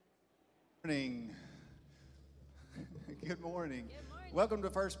Morning. Good morning. Welcome to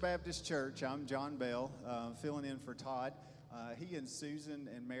First Baptist Church. I'm John Bell, filling in for Todd. He and Susan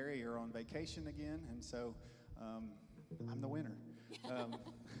and Mary are on vacation again, and so I'm the winner.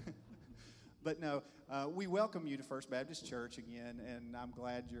 But no, we welcome you to First Baptist Church again, and I'm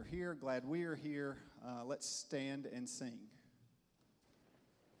glad you're here, glad we are here. Let's stand and sing.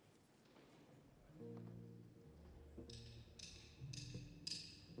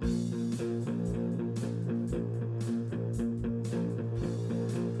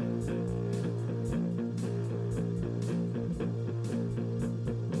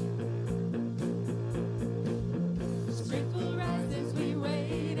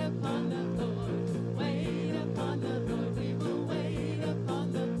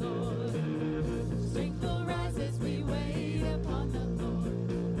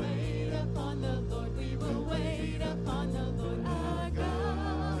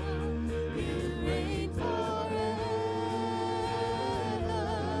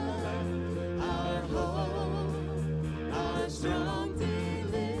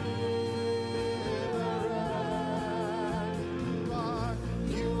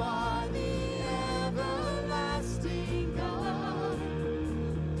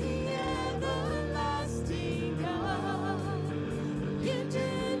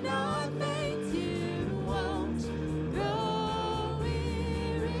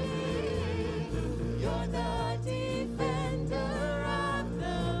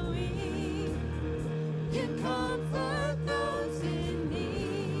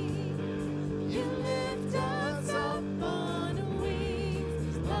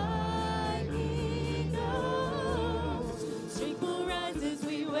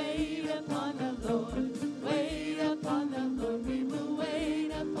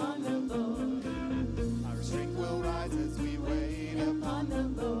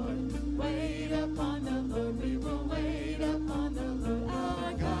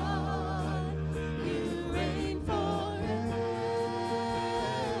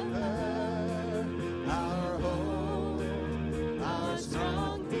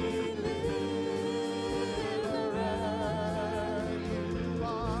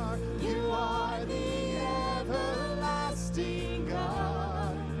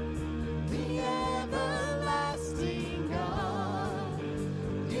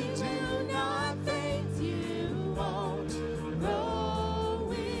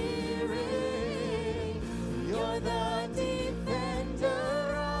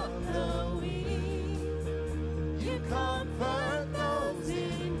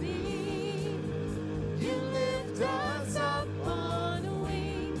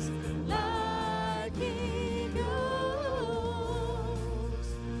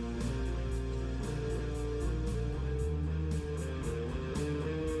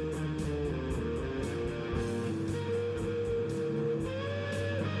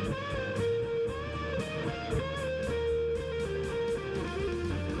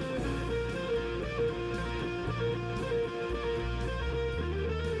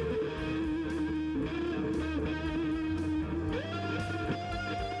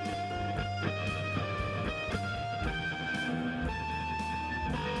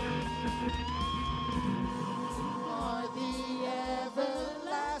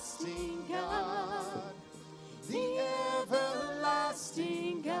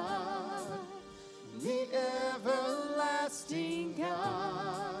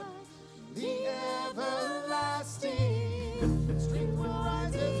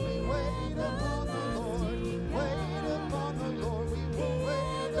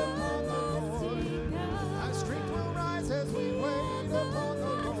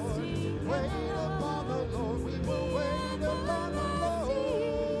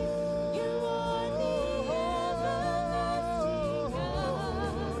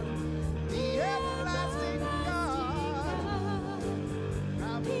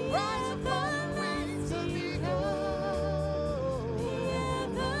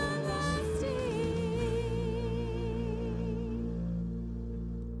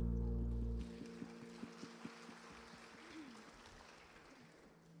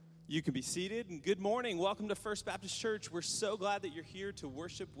 You can be seated, and good morning. Welcome to First Baptist Church. We're so glad that you're here to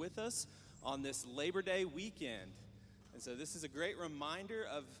worship with us on this Labor Day weekend. And so this is a great reminder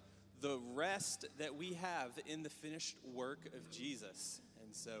of the rest that we have in the finished work of Jesus.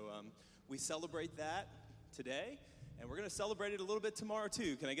 And so we celebrate that today, and we're going to celebrate it a little bit tomorrow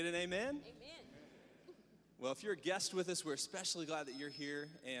too. Can I get an amen? Amen. Well, if you're a guest with us, we're especially glad that you're here.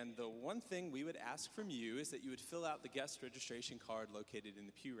 And the one thing we would ask from you is that you would fill out the guest registration card located in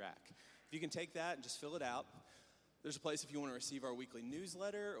the pew rack. If you can take that and just fill it out.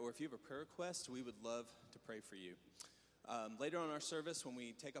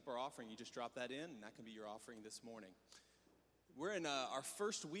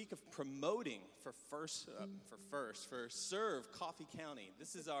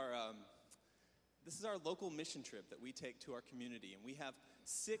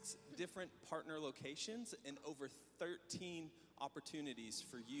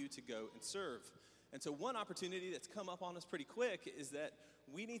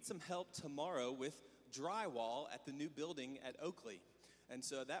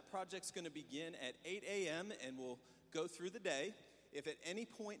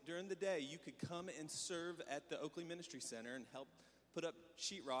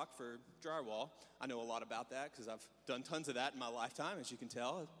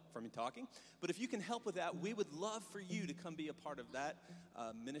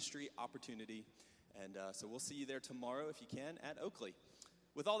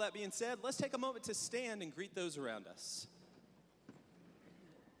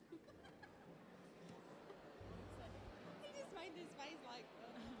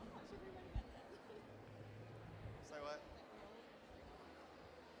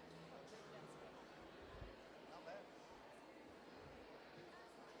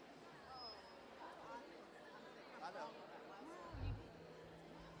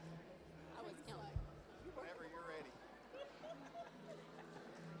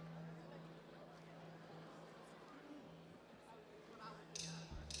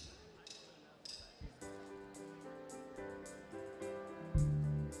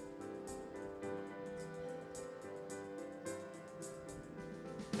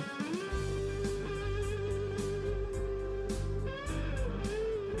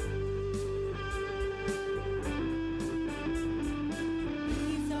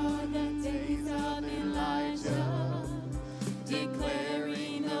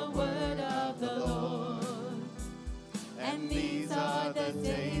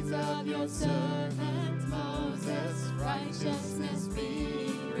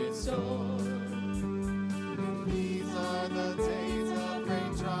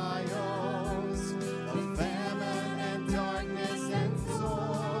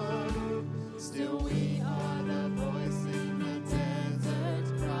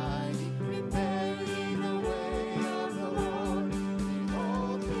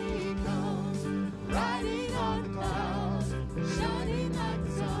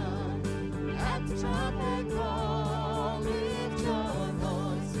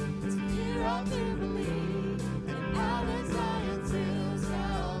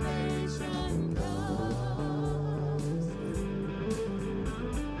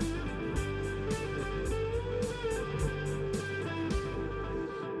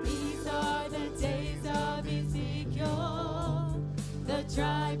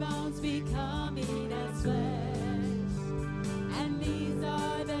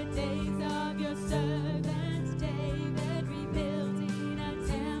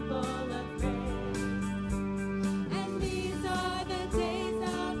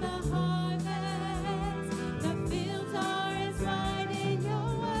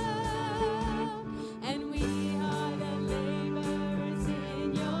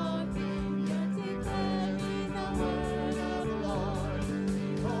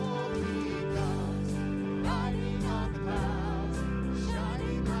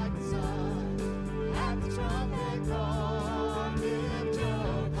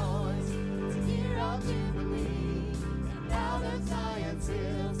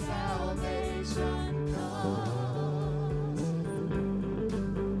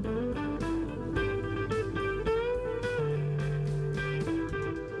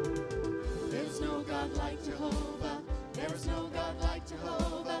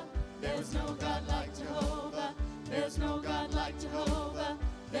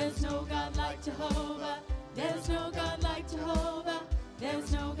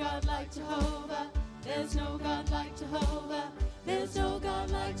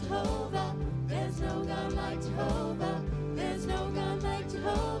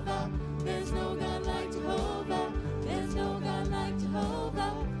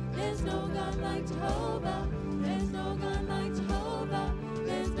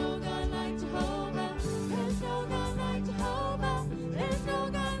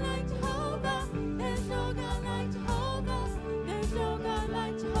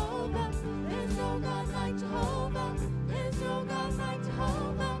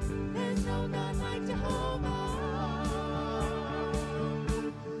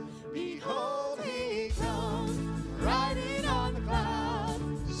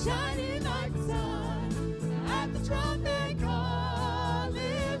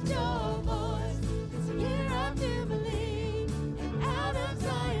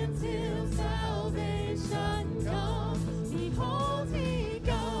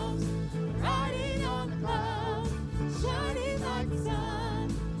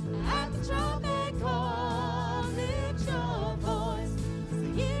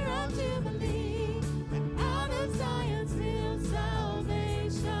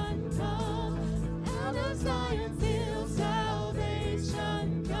 Zion's hill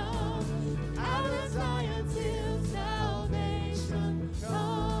salvation come. Out of Zion's hill salvation come.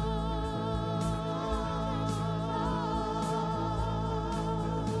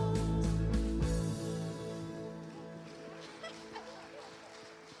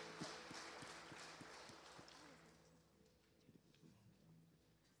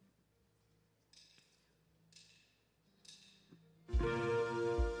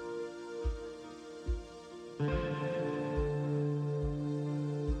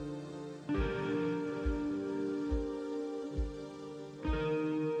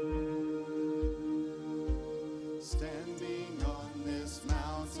 Standing on this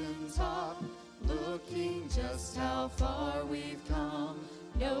mountaintop, looking Just how far we've come,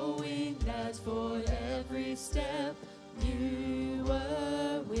 knowing that for every step you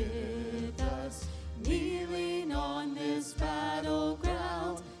were with us. Kneeling on this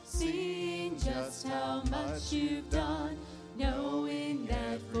battleground, seeing just how much you've done, knowing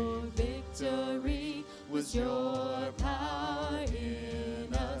that for victory was your power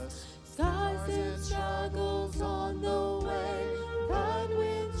in us. Scars and struggles on the way, but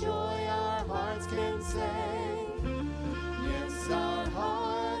with joy our hearts can say, yes, our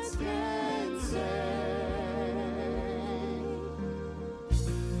hearts can say.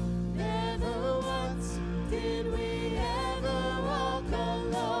 Never once did we ever walk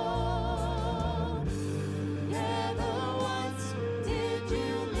alone. Never once did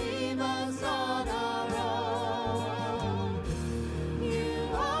you leave us on our own. You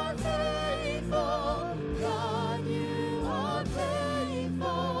are faithful, God, you are faithful.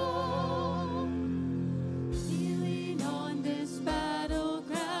 Kneeling on this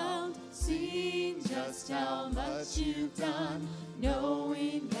battleground, seeing just how much you've done,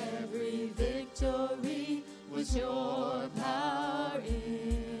 knowing every victory was your power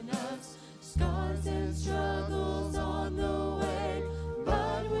in us. Scars and struggles on the way,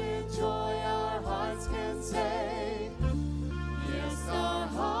 but with joy our hearts can say, yes, our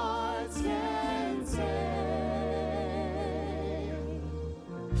hearts can say.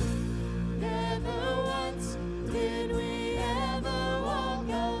 Never once did we ever walk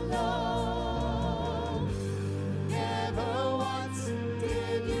alone. Never once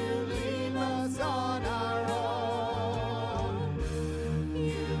did you leave us on our own.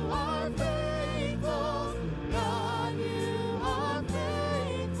 You are faithful, God, you are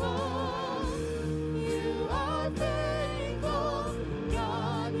faithful. You are faithful,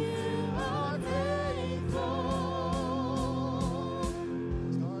 God, you are faithful.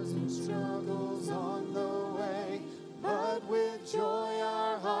 Scars and struggles on the way, but with joy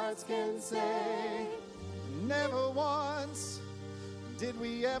our hearts can say, never once did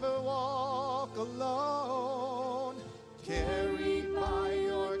we ever walk alone. Carried by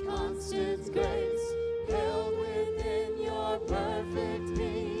your constant grace, held within your perfect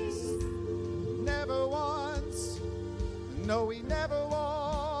peace. Never once, no, we never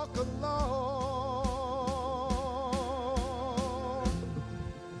walk alone.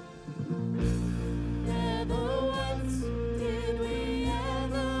 Never once did we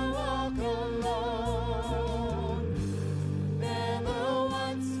ever walk alone. Never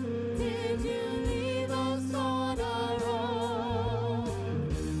once did you leave us on our own.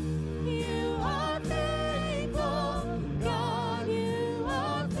 You are faithful, God, you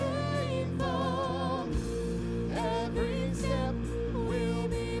are faithful. Every step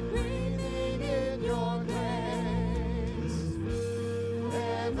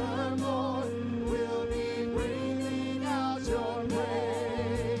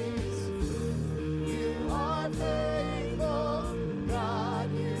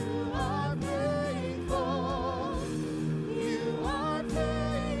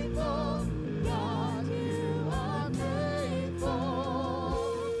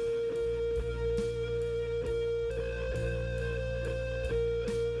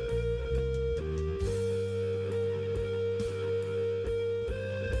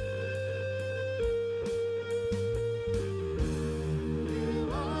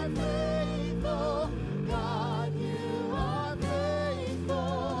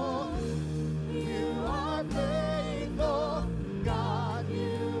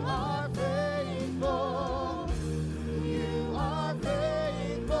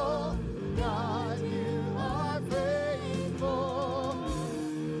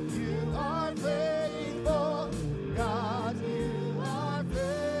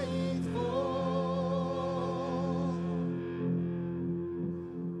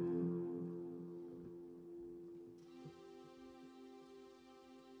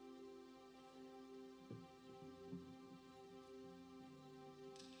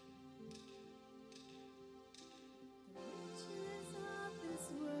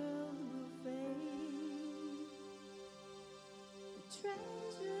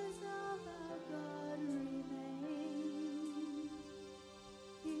treasures of our God remain.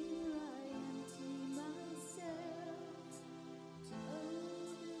 Here I empty myself to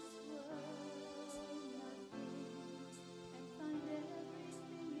owe this world nothing and find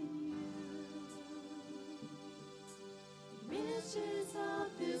everything in you. Riches of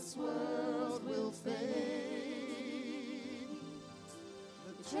this world will fade.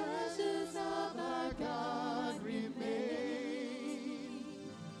 The treasures of our God remain.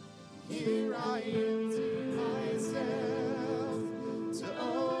 Here I empty myself to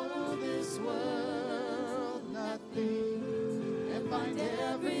owe this world nothing and find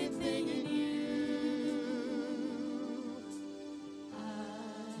everything in you. I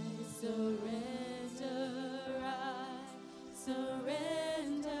surrender, I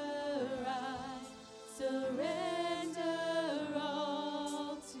surrender, I surrender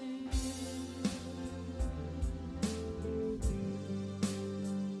all to you.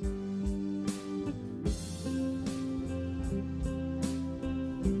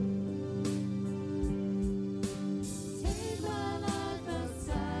 Take my life as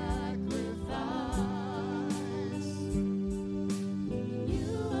sacrifice. You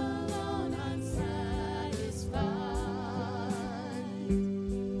alone I'm satisfied.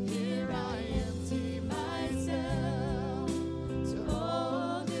 Here I empty myself to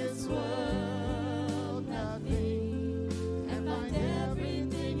owe this world nothing and find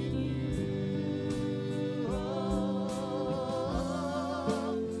everything in you. Oh,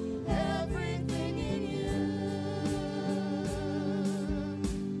 everything in you.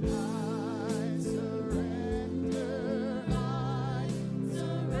 I surrender, I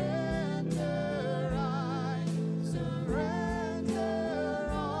surrender, I surrender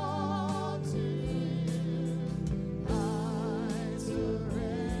all to you. I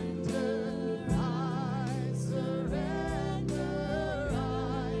surrender, I surrender,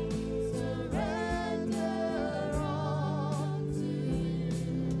 I surrender all to you.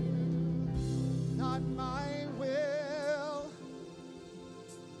 Not my will,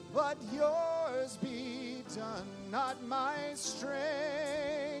 but yours be done. Not my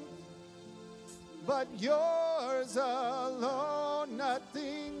strength, but yours alone.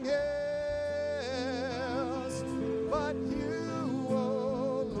 Nothing else but you,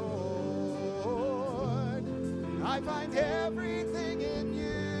 oh Lord. I find everything in you.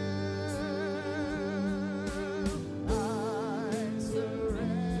 I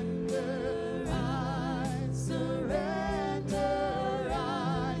surrender, I surrender,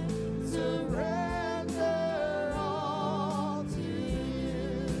 I surrender all to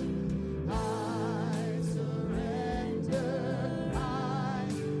you. I surrender, I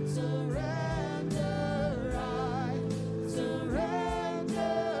surrender, I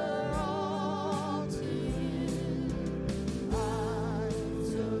surrender all to you. I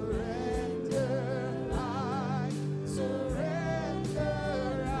surrender, I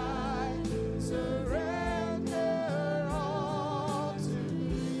surrender, I surrender all to you.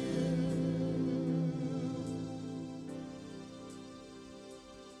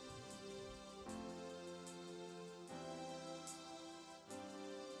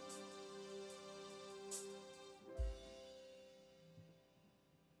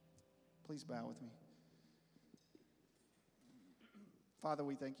 Please bow with me. Father,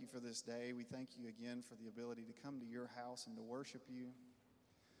 we thank you for this day. We thank you again for the ability to come to your house and to worship you.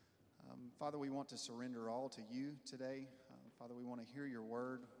 Father, we want to surrender all to you today. Father, we want to hear your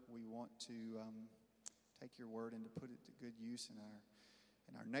word. We want to take your word and to put it to good use in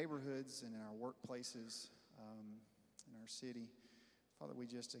our neighborhoods and in our workplaces, in our city. Father, we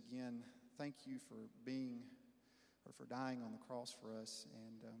just again thank you for for dying on the cross for us,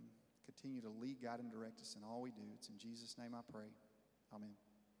 and continue to lead, guide, and direct us in all we do. It's in Jesus' name I pray. Amen.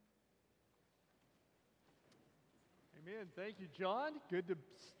 Amen. Thank you, John. Good to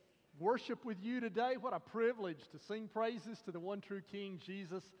worship with you today. What a privilege to sing praises to the one true King,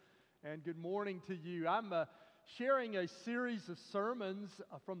 Jesus. And good morning to you. I'm sharing a series of sermons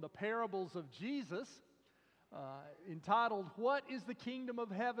from the parables of Jesus entitled, What is the Kingdom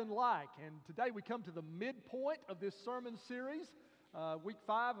of Heaven Like? And today we come to the midpoint of this sermon series, week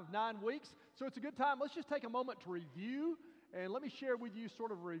 5 of 9 weeks. So it's a good time. Let's just take a moment to review. And let me share with you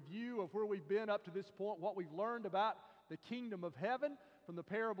sort of a review of where we've been up to this point, what we've learned about the kingdom of heaven from the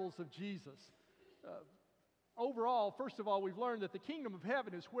parables of Jesus. Overall, first of all, we've learned that the kingdom of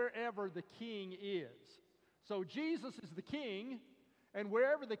heaven is wherever the king is. So Jesus is the king, and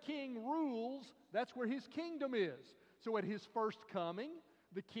wherever the king rules, that's where his kingdom is. So at his first coming,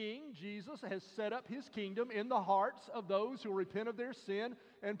 the king, Jesus, has set up his kingdom in the hearts of those who repent of their sin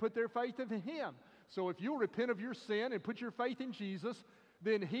and put their faith in him. So if you'll repent of your sin and put your faith in Jesus,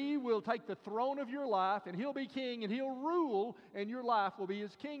 then He will take the throne of your life, and He'll be king, and He'll rule, and your life will be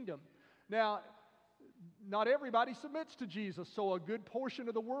His kingdom. Now, not everybody submits to Jesus, so a good portion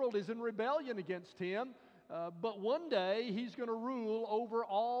of the world is in rebellion against Him. But one day, He's going to rule over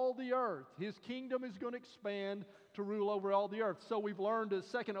all the earth. His kingdom is going to expand to rule over all the earth. So we've learned the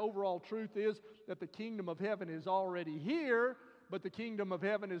second overall truth is that the kingdom of heaven is already here, but the kingdom of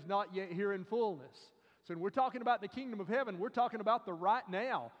heaven is not yet here in fullness. So when we're talking about the kingdom of heaven, we're talking about the right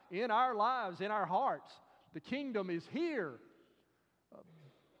now, in our lives, in our hearts. The kingdom is here,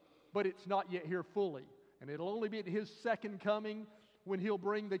 but it's not yet here fully. And it'll only be at His second coming when He'll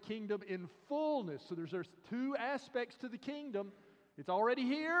bring the kingdom in fullness. So there's two aspects to the kingdom. It's already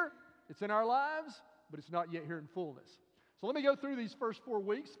here, it's in our lives, but it's not yet here in fullness. So let me go through these first 4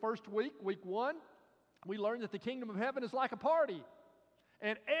 weeks. First week, week 1, we learned that the kingdom of heaven is like a party,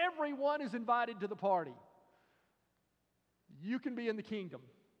 and everyone is invited to the party. You can be in the kingdom.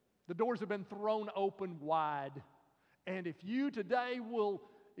 The doors have been thrown open wide. And if you today will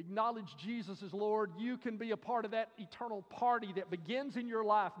acknowledge Jesus as Lord, you can be a part of that eternal party that begins in your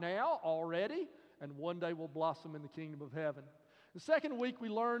life now already and one day will blossom in the kingdom of heaven. The second week we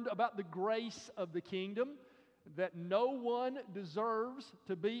learned about the grace of the kingdom, that no one deserves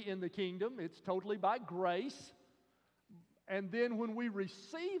to be in the kingdom. It's totally by grace. And then when we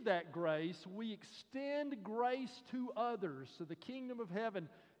receive that grace, we extend grace to others. So the kingdom of heaven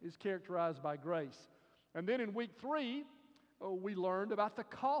is characterized by grace. And then in week 3, we learned about the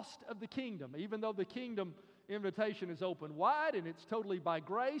cost of the kingdom. Even though the kingdom invitation is open wide and it's totally by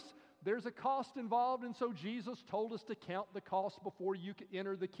grace, there's a cost involved, and so Jesus told us to count the cost before you can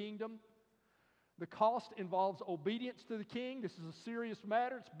enter the kingdom. The cost involves obedience to the king. This is a serious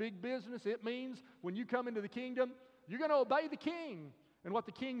matter. It's big business. It means when you come into the kingdom, you're going to obey the king. And what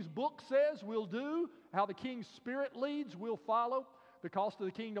the king's book says, we'll do. How the king's spirit leads, we'll follow. The cost of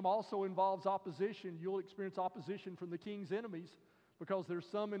the kingdom also involves opposition. You'll experience opposition from the king's enemies because there's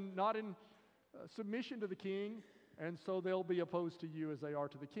some not in submission to the king, and so they'll be opposed to you as they are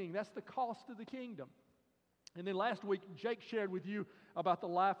to the king. That's the cost of the kingdom. And then last week, Jake shared with you about the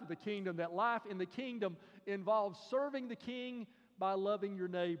life of the kingdom. That life in the kingdom involves serving the king by loving your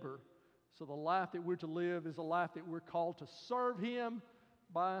neighbor. So the life that we're to live is a life that we're called to serve Him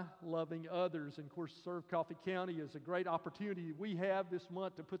by loving others. And of course, Serve Coffee County is a great opportunity we have this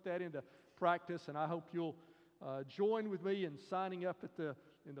month to put that into practice. And I hope you'll join with me in signing up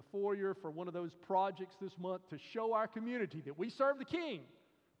in the foyer for one of those projects this month to show our community that we serve the King.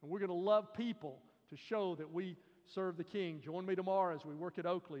 And we're going to love people to show that we serve the King. Join me tomorrow as we work at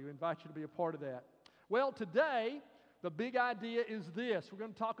Oakley. We invite you to be a part of that. Well, today, the big idea is this. We're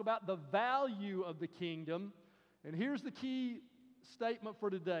going to talk about the value of the kingdom. And here's the key statement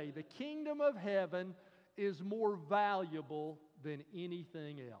for today. The kingdom of heaven is more valuable than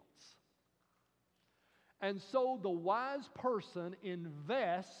anything else. And so the wise person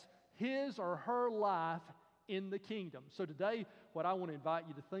invests his or her life in the kingdom. So today, what I want to invite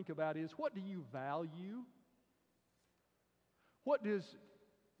you to think about is, what do you value? What do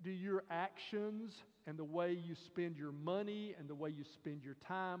your actions and the way you spend your money and the way you spend your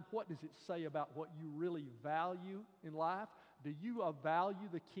time, what does it say about what you really value in life? Do you value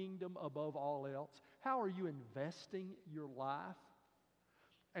the kingdom above all else? How are you investing your life?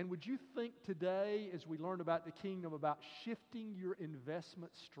 And would you think today, as we learn about the kingdom, about shifting your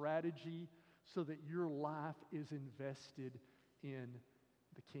investment strategy so that your life is invested in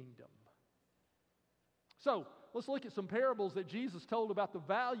the kingdom? So, let's look at some parables that Jesus told about the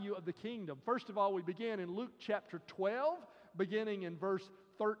value of the kingdom. First of all, we begin in Luke chapter 12, beginning in verse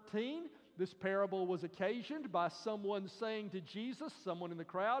 13. This parable was occasioned by someone saying to Jesus, someone in the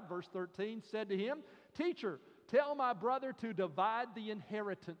crowd, verse 13, said to Him, "Teacher, tell my brother to divide the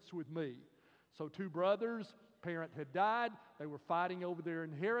inheritance with me." So 2 brothers, parent had died, they were fighting over their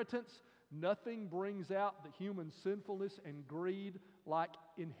inheritance. Nothing brings out the human sinfulness and greed like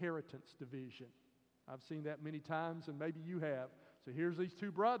inheritance division. I've seen that many times, and maybe you have. So here's these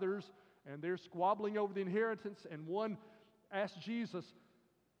 2 brothers, and they're squabbling over the inheritance, and one asked Jesus,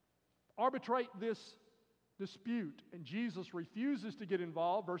 arbitrate this dispute. And Jesus refuses to get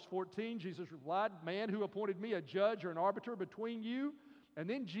involved. Verse 14, Jesus replied, "Man, who appointed me a judge or an arbiter between you?" And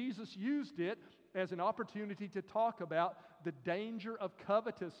then Jesus used it as an opportunity to talk about the danger of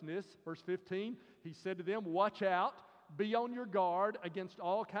covetousness. Verse 15, He said to them, "Watch out, be on your guard against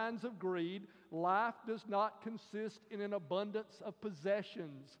all kinds of greed. Life does not consist in an abundance of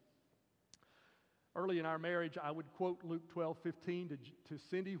possessions." Early in our marriage, I would quote Luke 12:15 to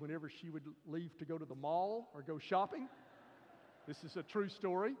Cindy whenever she would leave to go to the mall or go shopping. This is a true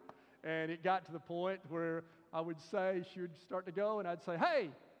story. And it got to the point where I would say, she would start to go, and I'd say, hey.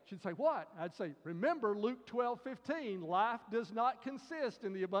 She'd say, what? I'd say, remember Luke 12:15, life does not consist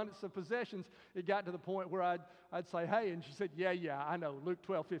in the abundance of possessions. It got to the point where I'd say, hey, and she said, yeah, I know, Luke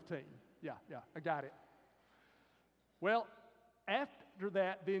 12:15. Yeah, I got it. Well, after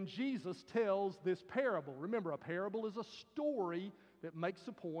that, then Jesus tells this parable. Remember, a parable is a story that makes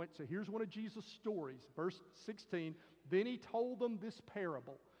a point. So here's one of Jesus' stories. Verse 16, then he told them this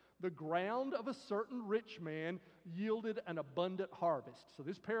parable. The ground of a certain rich man yielded an abundant harvest. So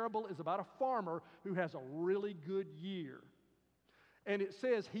this parable is about a farmer who has a really good year. And it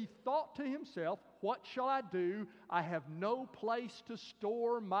says, he thought to himself, what shall I do? I have no place to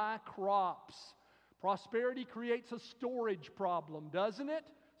store my crops. Prosperity creates a storage problem, doesn't it?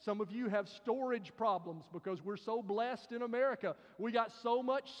 Some of you have storage problems because we're so blessed in America. We got so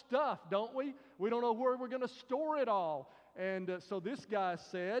much stuff, don't we? We don't know where we're going to store it all. And so this guy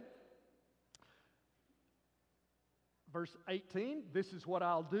said, verse 18, this is what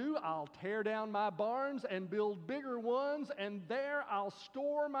I'll do. I'll tear down my barns and build bigger ones, and there I'll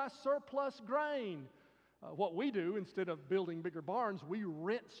store my surplus grain. What we do, instead of building bigger barns, we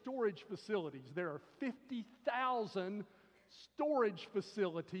rent storage facilities. There are 50,000 storage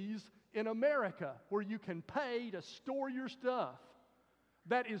facilities in America where you can pay to store your stuff.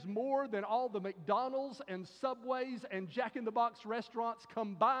 That is more than all the McDonald's and Subways and Jack in the Box restaurants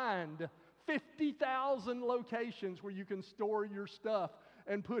combined. 50,000 locations where you can store your stuff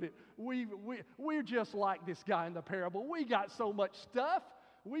and put it. We're just like this guy in the parable. We got so much stuff.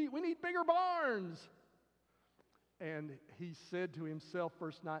 We need bigger barns. And he said to himself,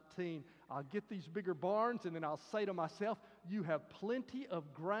 verse 19, I'll get these bigger barns, and then I'll say to myself, you have plenty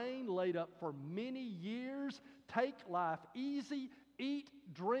of grain laid up for many years. Take life easy. Eat,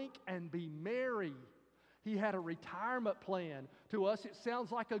 drink, and be merry. He had a retirement plan. To us, it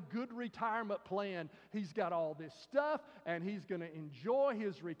sounds like a good retirement plan. He's got all this stuff, and he's going to enjoy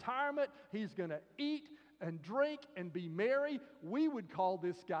his retirement. He's going to eat and drink and be merry. We would call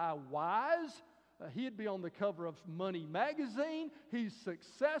this guy wise. He'd be on the cover of Money magazine. He's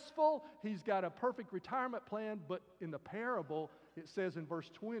successful. He's got a perfect retirement plan. But in the parable, it says in verse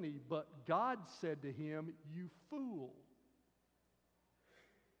 20, but God said to him, you fool.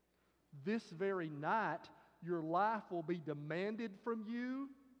 This very night, your life will be demanded from you.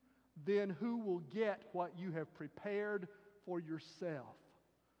 Then who will get what you have prepared for yourself?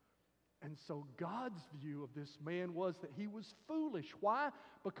 And so God's view of this man was that he was foolish. Why?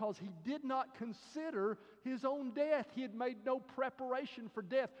 Because he did not consider his own death. He had made no preparation for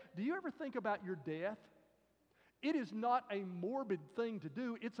death. Do you ever think about your death? It is not a morbid thing to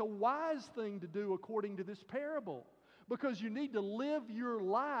do. It's a wise thing to do according to this parable. Because you need to live your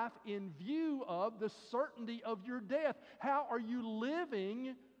life in view of the certainty of your death. How are you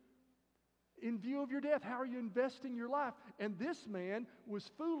living in view of your death? How are you investing your life? And this man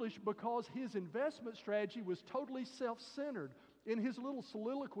was foolish because his investment strategy was totally self-centered. In his little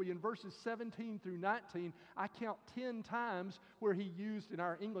soliloquy in verses 17 through 19, I count 10 times where he used in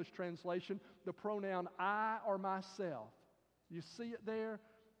our English translation the pronoun I or myself. You see it there?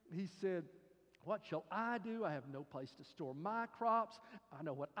 He said, what shall I do? I have no place to store my crops. I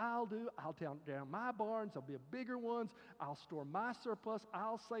know what I'll do. I'll tear down my barns. There'll be bigger ones. I'll store my surplus.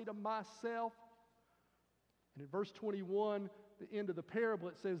 I'll say to myself. And in verse 21, the end of the parable,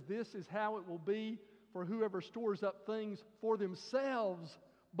 it says, this is how it will be for whoever stores up things for themselves,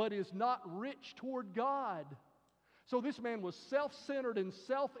 but is not rich toward God. So this man was self-centered and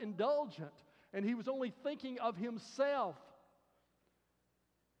self-indulgent, and he was only thinking of himself.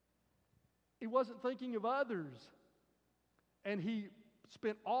 He wasn't thinking of others. And he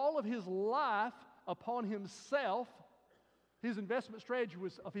spent all of his life upon himself. His investment strategy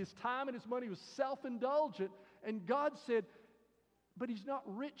was of his time and his money was self-indulgent. And God said, but he's not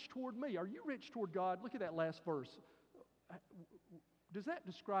rich toward me. Are you rich toward God? Look at that last verse. Does that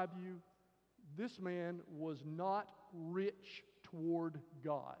describe you? This man was not rich toward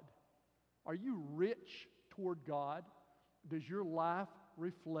God. Are you rich toward God? Does your life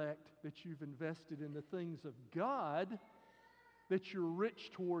reflect that you've invested in the things of God, that you're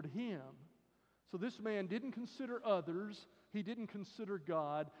rich toward Him? So this man didn't consider others, he didn't consider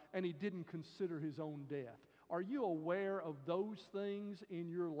God, and he didn't consider his own death. Are you aware of those things in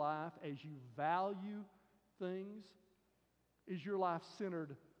your life as you value things? Is your life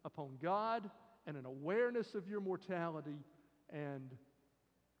centered upon God and an awareness of your mortality and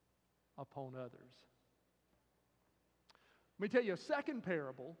upon others? Let me tell you a second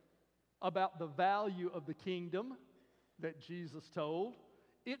parable about the value of the kingdom that Jesus told.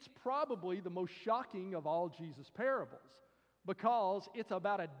 It's probably the most shocking of all Jesus' parables. because it's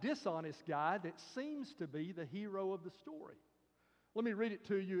about a dishonest guy that seems to be the hero of the story. Let me read it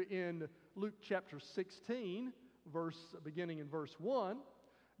to you in Luke chapter 16, beginning in verse 1.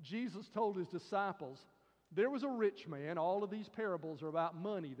 Jesus told his disciples, there was a rich man. All of these parables are about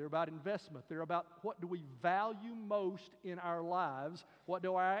money. They're about investment. They're about what do we value most in our lives? What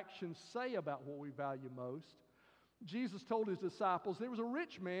do our actions say about what we value most? Jesus told his disciples, there was a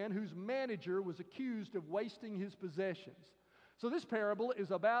rich man whose manager was accused of wasting his possessions. So this parable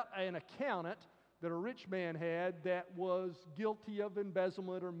is about an accountant that a rich man had that was guilty of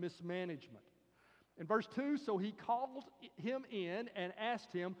embezzlement or mismanagement. In verse 2, so he called him in and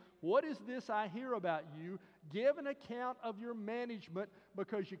asked him, what is this I hear about you? Give an account of your management,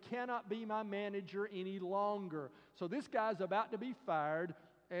 because you cannot be my manager any longer. So this guy's about to be fired,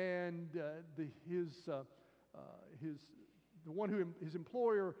 and his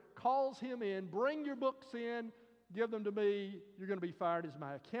employer calls him in, bring your books in, give them to me, you're going to be fired as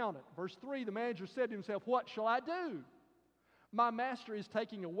my accountant. Verse 3, the manager said to himself, what shall I do? My master is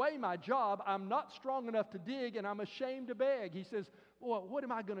taking away my job. I'm not strong enough to dig, and I'm ashamed to beg. He says, well, what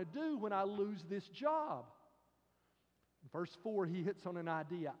am I going to do when I lose this job? Verse 4, he hits on an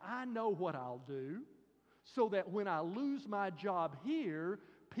idea. I know what I'll do so that when I lose my job here,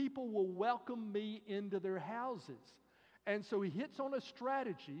 people will welcome me into their houses. And so he hits on a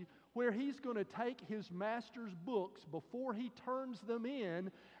strategy where he's going to take his master's books before he turns them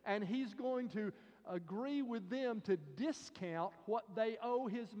in, and he's going to agree with them to discount what they owe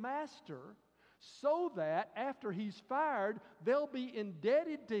his master, so that after he's fired, they'll be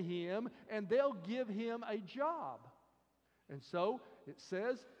indebted to him and they'll give him a job. And so it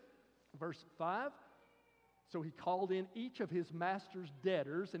says, verse 5, so he called in each of his master's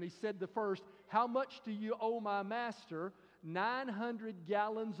debtors, and he said the first, how much do you owe my master? 900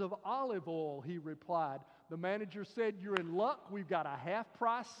 gallons of olive oil, he replied. The manager said, you're in luck. We've got a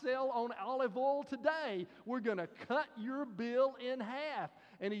half-price sale on olive oil today. We're going to cut your bill in half.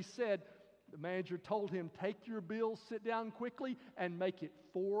 And he said, the manager told him, take your bill, sit down quickly, and make it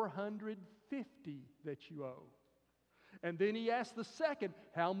 450 that you owe. And then he asked the second,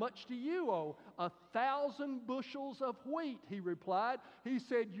 how much do you owe? 1,000 bushels of wheat, he replied. He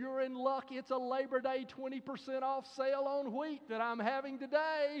said, you're in luck. It's a Labor Day 20% off sale on wheat that I'm having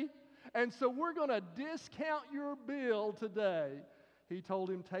today. And so we're going to discount your bill today. He told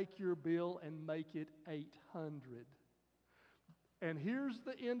him, take your bill and make it 800. And here's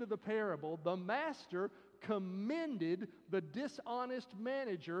the end of the parable. The master commended the dishonest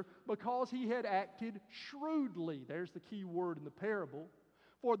manager because he had acted shrewdly. There's the key word in the parable.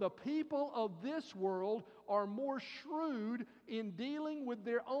 For the people of this world are more shrewd in dealing with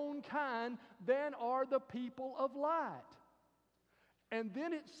their own kind than are the people of light. And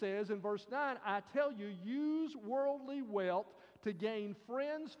then it says in verse 9, I tell you, use worldly wealth to gain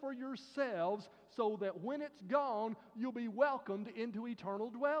friends for yourselves, so that when it's gone, you'll be welcomed into eternal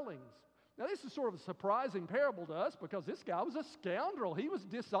dwellings. Now, this is sort of a surprising parable to us, because this guy was a scoundrel. He was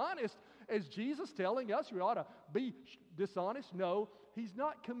dishonest. Is Jesus telling us we ought to be dishonest? No, he's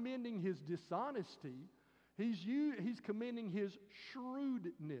not commending his dishonesty. He's commending his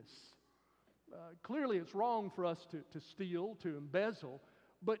shrewdness. Clearly, it's wrong for us to steal, to embezzle,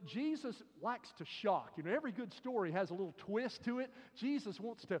 but Jesus likes to shock. You know, every good story has a little twist to it. Jesus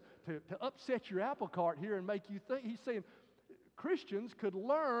wants to upset your apple cart here and make you think. He's saying Christians could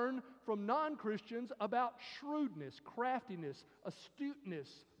learn from non-Christians about shrewdness, craftiness, astuteness,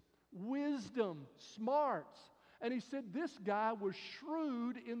 wisdom, smarts. And he said this guy was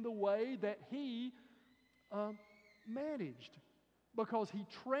shrewd in the way that he managed, because he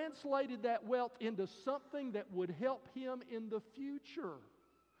translated that wealth into something that would help him in the future.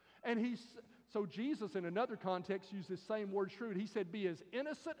 And so Jesus, in another context, used this same word, shrewd. He said, be as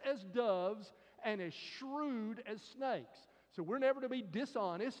innocent as doves and as shrewd as snakes. So we're never to be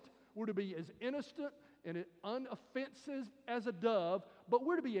dishonest. We're to be as innocent and unoffensive as a dove, but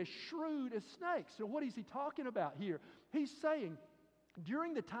we're to be as shrewd as snakes. So what is he talking about here? He's saying,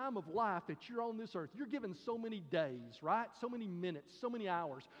 during the time of life that you're on this earth, you're given so many days, right? So many minutes, so many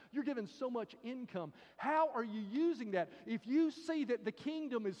hours. You're given so much income. How are you using that? If you see that the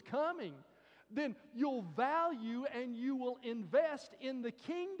kingdom is coming, then you'll value and you will invest in the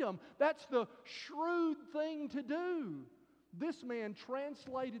kingdom. That's the shrewd thing to do. This man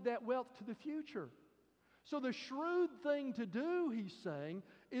translated that wealth to the future. So the shrewd thing to do, he's saying,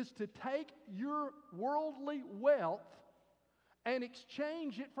 is to take your worldly wealth and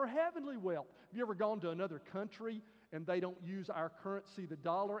exchange it for heavenly wealth. Have you ever gone to another country and they don't use our currency, the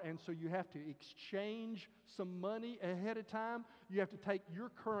dollar, and so you have to exchange some money ahead of time. You have to take your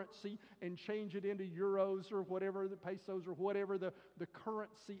currency and change it into euros or whatever, the pesos or whatever the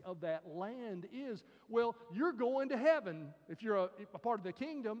currency of that land is. Well, you're going to heaven. If you're a part of the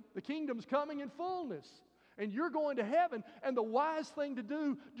kingdom's coming in fullness. And you're going to heaven, and the wise thing to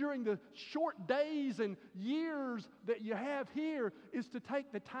do during the short days and years that you have here is to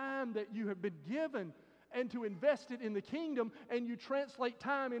take the time that you have been given and to invest it in the kingdom, and you translate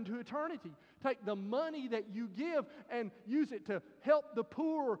time into eternity. Take the money that you give and use it to help the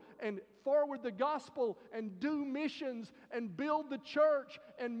poor and forward the gospel and do missions and build the church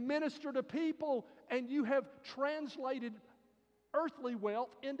and minister to people, and you have translated earthly wealth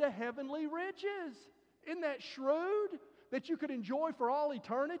into heavenly riches. Isn't that shrewd? That you could enjoy for all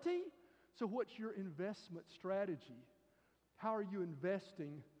eternity? So what's your investment strategy? How are you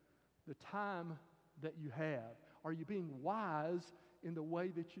investing the time that you have? Are you being wise in the way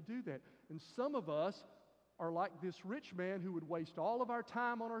that you do that? And some of us are like this rich man who would waste all of our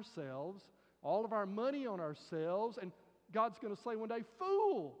time on ourselves, all of our money on ourselves, and God's going to say one day,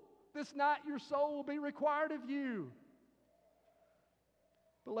 "Fool, this night your soul will be required of you."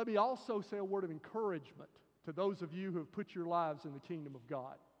 But let me also say a word of encouragement to those of you who have put your lives in the kingdom of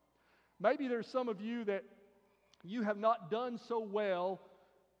God. Maybe there's some of you that you have not done so well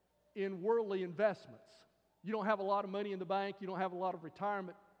in worldly investments. You don't have a lot of money in the bank, you don't have a lot of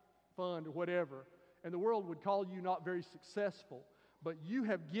retirement fund or whatever, and the world would call you not very successful. But you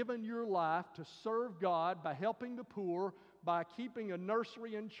have given your life to serve God by helping the poor, by keeping a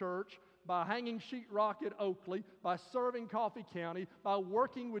nursery in church, by hanging sheetrock at Oakley, by serving Coffee County, by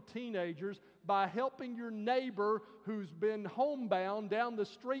working with teenagers, by helping your neighbor who's been homebound down the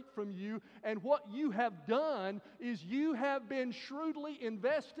street from you. And what you have done is you have been shrewdly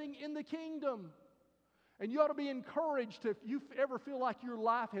investing in the kingdom. And you ought to be encouraged if you ever feel like your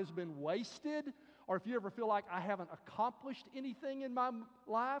life has been wasted, or if you ever feel like I haven't accomplished anything in my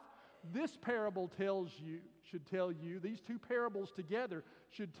life. This parable should tell you, these two parables together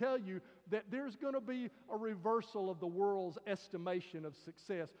should tell you that there's going to be a reversal of the world's estimation of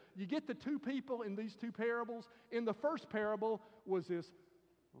success. You get the two people in these two parables. In the first parable was this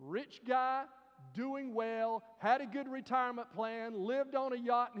rich guy doing well, had a good retirement plan, lived on a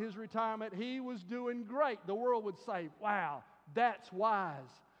yacht in his retirement. He was doing great. The world would say, "Wow, that's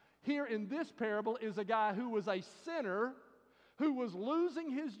wise." Here in this parable is a guy who was a sinner, who was losing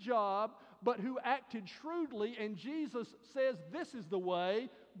his job, but who acted shrewdly, and Jesus says this is the way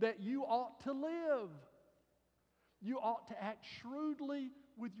that you ought to live. You ought to act shrewdly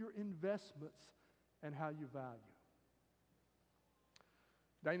with your investments and how you value.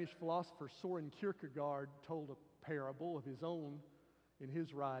 Danish philosopher Soren Kierkegaard told a parable of his own in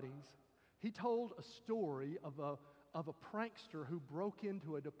his writings. He told a story of a prankster who broke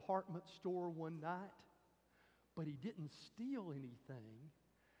into a department store one night. But he didn't steal anything.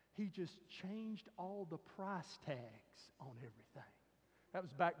 He just changed all the price tags on everything. That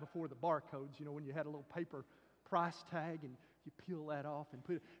was back before the barcodes, when you had a little paper price tag and you peel that off and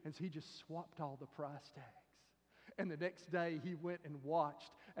put it. And so he just swapped all the price tags. And the next day he went and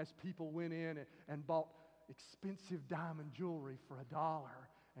watched as people went in and bought expensive diamond jewelry for $1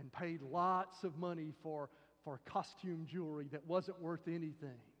 and paid lots of money for costume jewelry that wasn't worth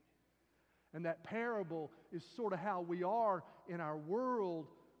anything. And that parable is sort of how we are in our world.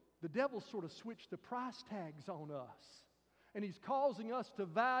 The devil sort of switched the price tags on us. And he's causing us to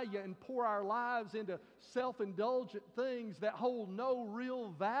value and pour our lives into self-indulgent things that hold no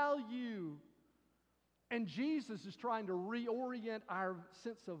real value. And Jesus is trying to reorient our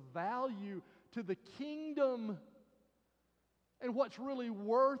sense of value to the kingdom and what's really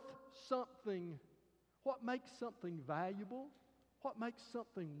worth something. What makes something valuable? What makes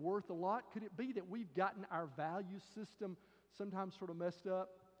something worth a lot? Could it be that we've gotten our value system sometimes sort of messed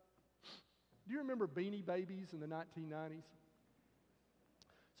up? Do you remember Beanie Babies in the 1990s?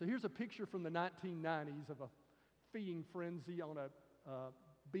 So here's a picture from the 1990s of a feeding frenzy on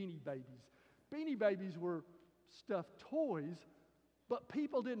Beanie Babies. Beanie Babies were stuffed toys, but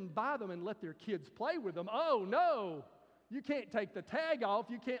people didn't buy them and let their kids play with them. Oh, no! You can't take the tag off.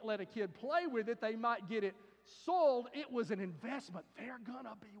 You can't let a kid play with it. They might get it sold. It was an investment. They're going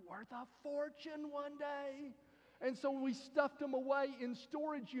to be worth a fortune one day. And so we stuffed them away in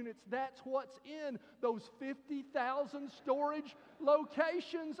storage units. That's what's in those 50,000 storage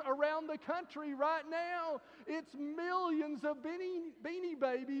locations around the country right now. It's millions of Beanie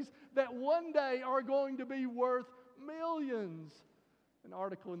Babies that one day are going to be worth millions. An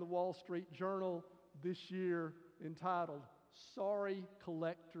article in the Wall Street Journal this year entitled, "Sorry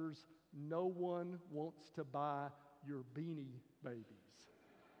Collectors, No One Wants to Buy your Beanie Babies.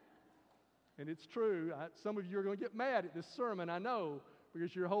 And it's true. Some of you are going to get mad at this sermon, I know,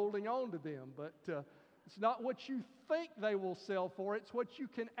 because you're holding on to them. But it's not what you think they will sell for. It's what you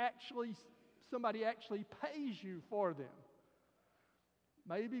can somebody actually pays you for them.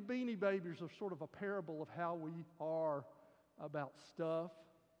 Maybe Beanie Babies are sort of a parable of how we are about stuff.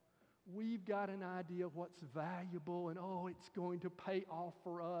 We've got an idea of what's valuable and, it's going to pay off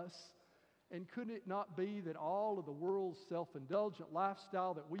for us. And couldn't it not be that all of the world's self-indulgent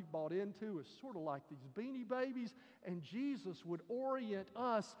lifestyle that we've bought into is sort of like these Beanie Babies, and Jesus would orient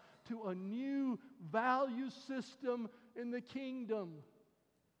us to a new value system in the kingdom?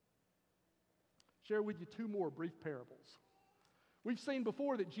 Share with you two more brief parables. We've seen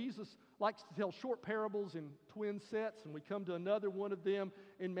before that Jesus likes to tell short parables in twin sets, and we come to another one of them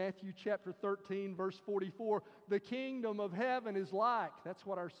in Matthew chapter 13, verse 44. The kingdom of heaven is like. That's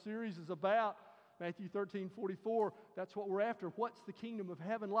what our series is about. Matthew 13, 44. That's what we're after. What's the kingdom of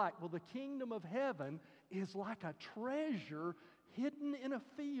heaven like? Well, the kingdom of heaven is like a treasure hidden in a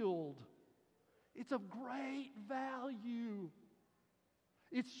field. It's of great value.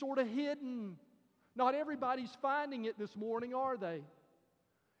 It's sort of hidden. Not everybody's finding it this morning, are they?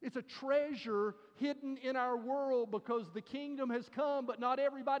 It's a treasure hidden in our world because the kingdom has come, but not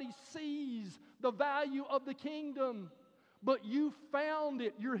everybody sees the value of the kingdom. But you found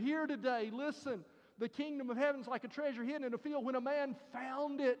it. You're here today. Listen, the kingdom of heaven is like a treasure hidden in a field when a man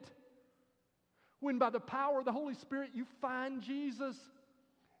found it. When by the power of the Holy Spirit you find Jesus,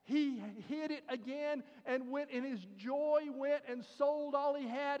 he hid it again and went in his joy, went and sold all he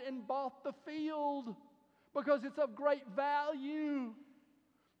had and bought the field because it's of great value.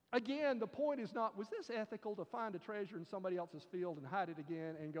 Again, the point is not, was this ethical to find a treasure in somebody else's field and hide it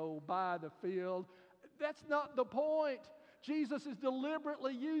again and go buy the field? That's not the point. Jesus is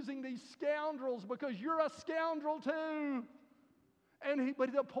deliberately using these scoundrels because you're a scoundrel too.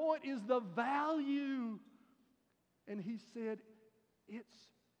 But the point is the value. And he said, it's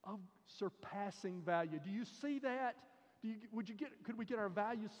of surpassing value. Do you see that? Could we get our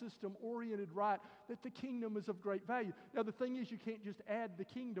value system oriented right, that the kingdom is of great value? Now, the thing is, you can't just add the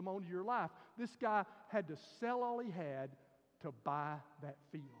kingdom onto your life. This guy had to sell all he had to buy that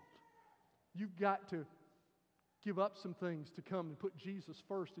field. You've got to give up some things to come and put Jesus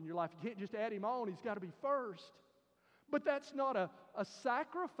first in your life. You can't just add him on. He's got to be first. But that's not a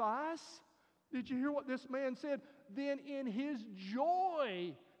sacrifice. Did you hear what this man said? Then in his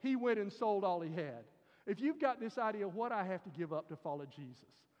joy, he went and sold all he had. If you've got this idea of what I have to give up to follow Jesus,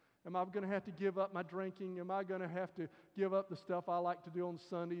 am I going to have to give up my drinking? Am I going to have to give up the stuff I like to do on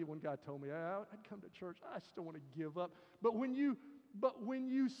Sunday? One guy told me, I'd come to church, I still want to give up. But when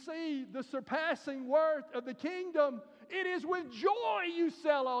you see the surpassing worth of the kingdom, it is with joy you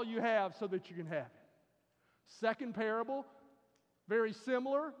sell all you have so that you can have it. Second parable, very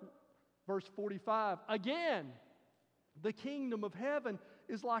similar, verse 45. Again, the kingdom of heaven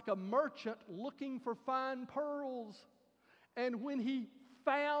is like a merchant looking for fine pearls. And when he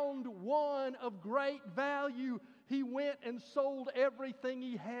found one of great value, he went and sold everything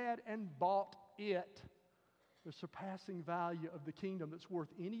he had and bought it. The surpassing value of the kingdom that's worth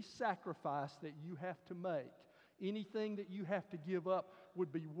any sacrifice that you have to make, anything that you have to give up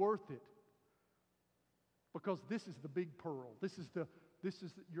would be worth it. Because this is the big pearl.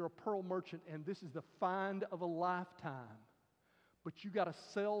 You're a pearl merchant, and this is the find of a lifetime. But you got to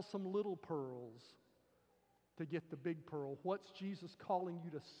sell some little pearls to get the big pearl. What's Jesus calling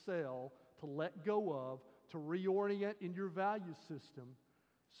you to sell, to let go of, to reorient in your value system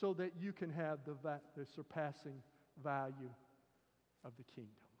so that you can have the surpassing value of the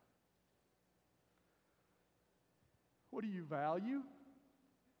kingdom? What do you value?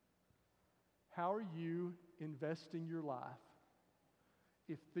 How are you investing your life?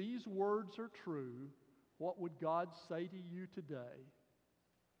 If these words are true, what would God say to you today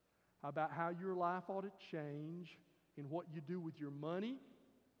about how your life ought to change in what you do with your money,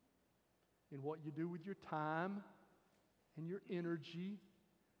 in what you do with your time, and your energy,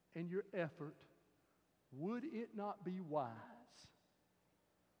 and your effort? Would it not be wise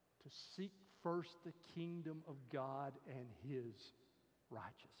to seek first the kingdom of God and His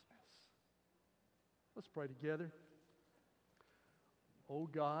righteousness? Let's pray together. Oh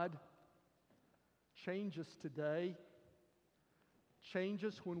God, change us today. Change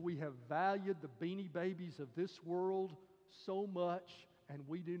us when we have valued the Beanie Babies of this world so much and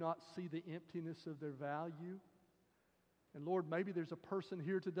we do not see the emptiness of their value. And Lord, maybe there's a person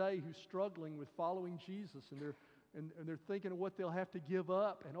here today who's struggling with following Jesus and they're thinking of what they'll have to give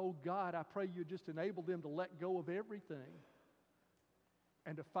up. And oh God, I pray you just enable them to let go of everything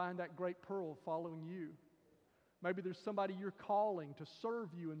and to find that great pearl of following you. Maybe there's somebody you're calling to serve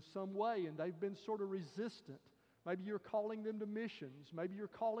you in some way and they've been sort of resistant. Maybe you're calling them to missions. Maybe you're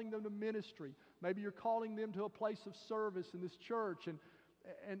calling them to ministry. Maybe you're calling them to a place of service in this church and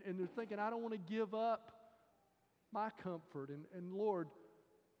they're thinking, I don't want to give up my comfort. And Lord,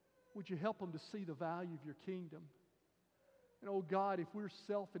 would you help them to see the value of your kingdom? And oh God, if we're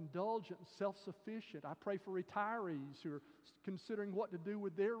self-indulgent and self-sufficient, I pray for retirees who are considering what to do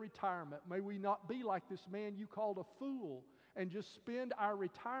with their retirement. May we not be like this man you called a fool and just spend our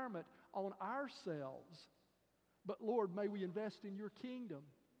retirement on ourselves. But Lord, may we invest in your kingdom.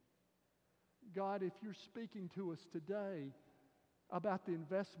 God, if you're speaking to us today about the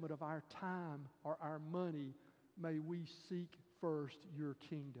investment of our time or our money, may we seek first your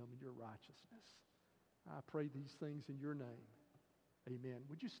kingdom and your righteousness. I pray these things in your name. Amen.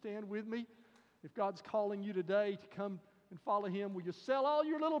 Would you stand with me? If God's calling you today to come and follow him, will you sell all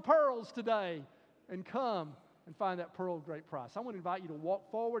your little pearls today and come and find that pearl of great price? I want to invite you to walk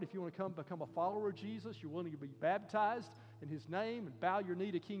forward. If you want to come become a follower of Jesus, you're willing to be baptized in his name and bow your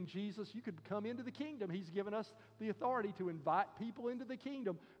knee to King Jesus, you could come into the kingdom. He's given us the authority to invite people into the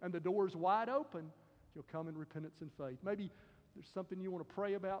kingdom, and the door's wide open. You'll come in repentance and faith. Maybe there's something you want to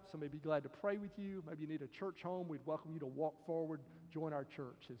pray about. Somebody would be glad to pray with you. Maybe you need a church home. We'd welcome you to walk forward, join our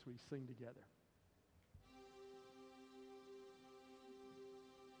church as we sing together.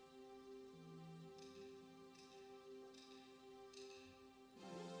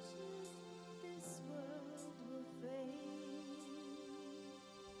 This world will fade.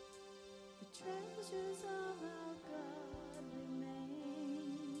 The treasures of our God remain.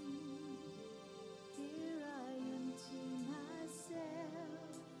 Here I am to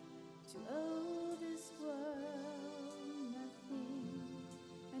myself, to owe this world nothing,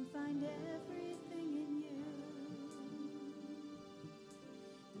 and find everything in you.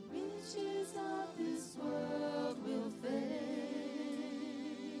 The riches of this world will fade.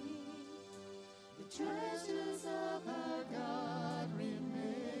 The treasures of our God remain.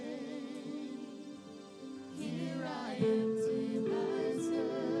 Here I empty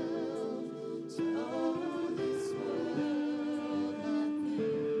myself to owe this world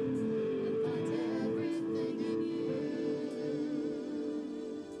nothing, and find everything in you.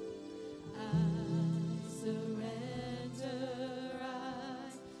 I surrender, I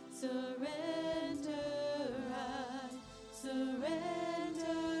surrender, I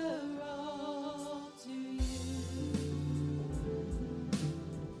surrender all to you.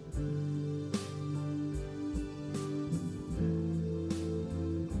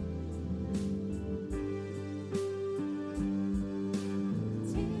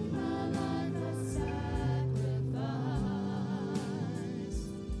 Take my life as sacrifice.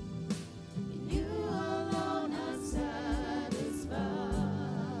 In you alone I'm satisfied.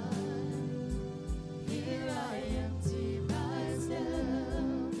 Here I empty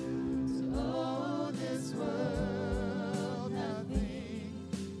myself to owe this world nothing,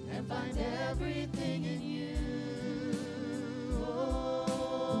 and find everything in you.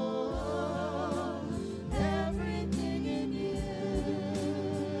 Oh, everything in you.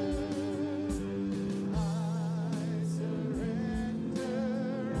 I surrender,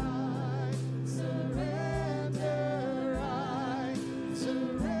 I surrender, I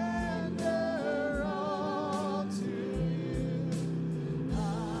surrender all to you. I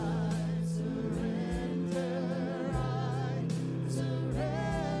surrender, I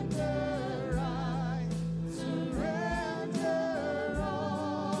surrender, I surrender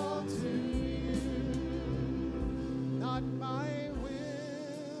all to you. Not my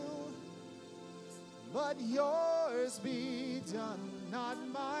will, but yours be done. Not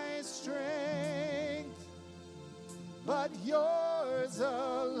my strength, but yours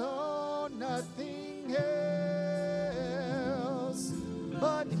alone. Nothing else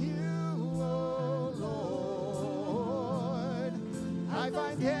but you, oh Lord. I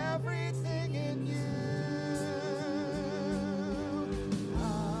find everything in you.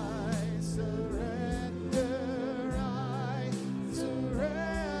 I surrender, I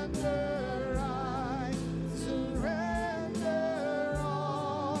surrender, I surrender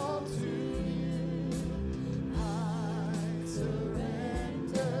all to you. I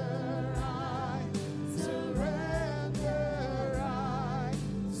surrender, I surrender.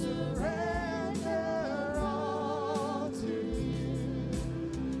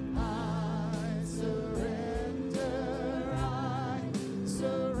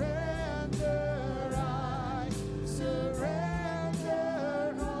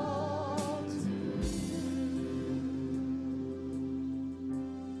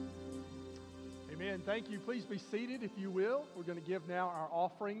 thank you. Please be seated if you will. We're going to give now our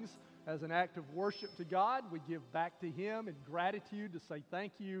offerings as an act of worship to God. We give back to Him in gratitude to say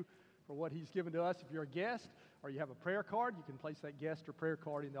thank you for what He's given to us. If you're a guest or you have a prayer card, you can place that guest or prayer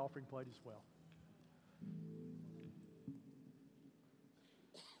card in the offering plate as well.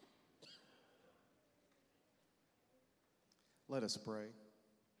 Let us pray.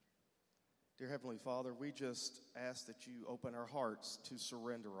 Dear Heavenly Father, we just ask that you open our hearts to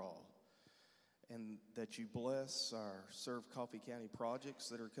surrender all, and that you bless our Serve Coffee County projects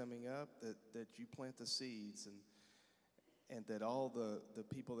that are coming up, that you plant the seeds, and that all the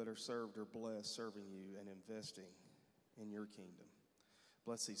people that are served are blessed serving you and investing in your kingdom.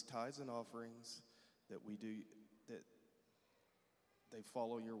 Bless these tithes and offerings that we do, that they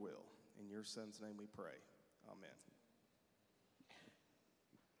follow your will. In your Son's name we pray. Amen.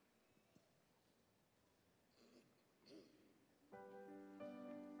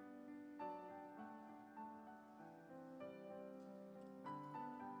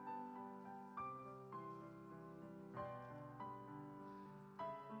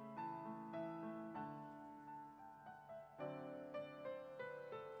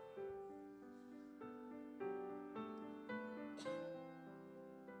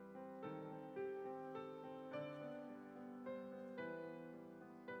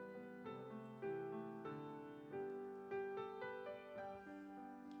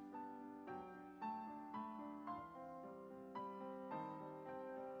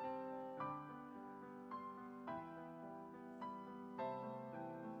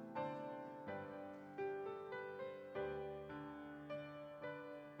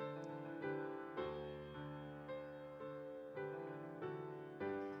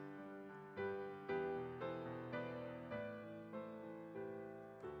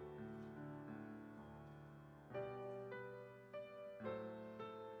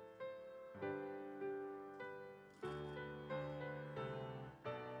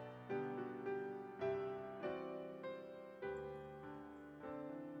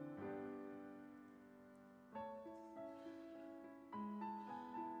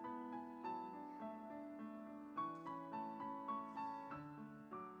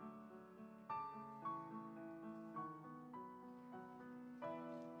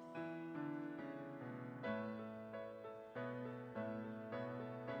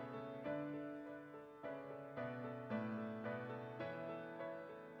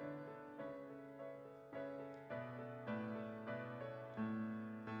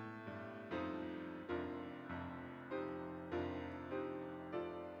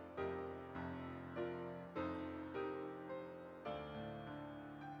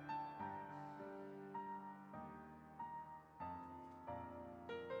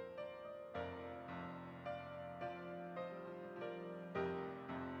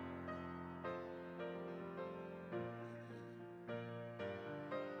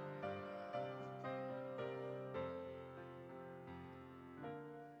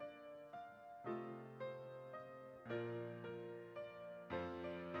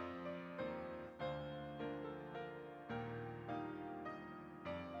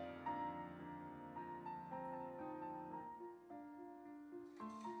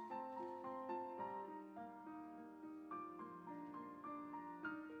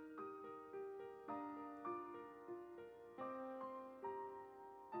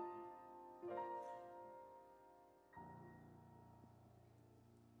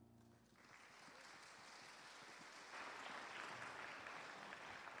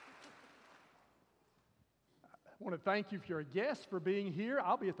 I want to thank you if you're a guest for being here.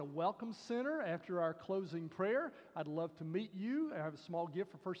 I'll be at the Welcome Center after our closing prayer. I'd love to meet you. I have a small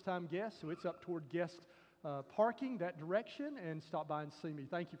gift for first-time guests, so it's up toward guest parking that direction, and stop by and see me.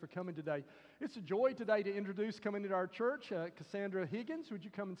 Thank you for coming today. It's a joy today to introduce coming into our church, Cassandra Higgins. Would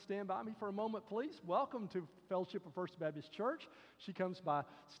you come and stand by me for a moment, please? Welcome to Fellowship of First Baptist Church. She comes by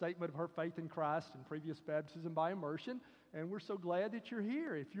statement of her faith in Christ and previous baptism by immersion. And we're so glad that you're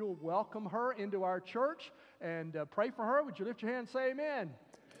here. If you'll welcome her into our church and pray for her, would you lift your hand and say amen?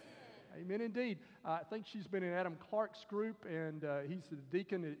 Amen, amen indeed. I think she's been in Adam Clark's group, and he's the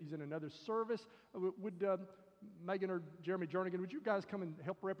deacon. He's in another service. Would Megan or Jeremy Jernigan, would you guys come and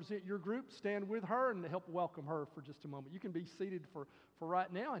help represent your group? Stand with her and help welcome her for just a moment. You can be seated for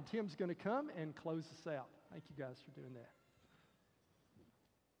right now, and Tim's going to come and close us out. Thank you guys for doing that.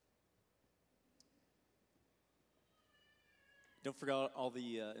 Don't forget all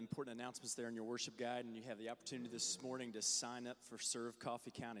the important announcements there in your worship guide, and you have the opportunity this morning to sign up for Serve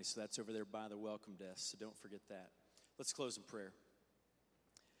Coffee County, so that's over there by the welcome desk, so don't forget that. Let's close in prayer.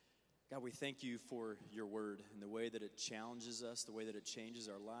 God, we thank you for your word and the way that it challenges us, the way that it changes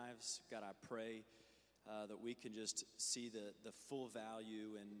our lives. God, I pray that we can just see the full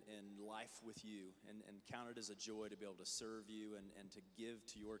value in life with you and count it as a joy to be able to serve you and to give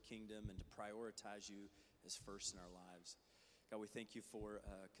to your kingdom and to prioritize you as first in our lives. God, we thank you for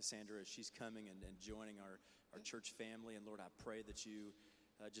Cassandra as she's coming and joining our church family. And Lord, I pray that you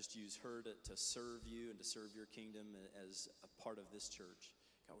just use her to serve you and to serve your kingdom as a part of this church.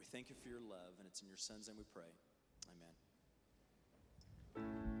 God, we thank you for your love, and it's in your son's name we pray. Amen.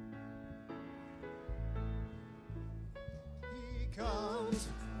 He comes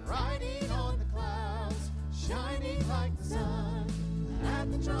riding on the clouds, shining like the sun,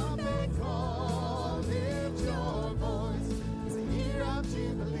 at the trumpet.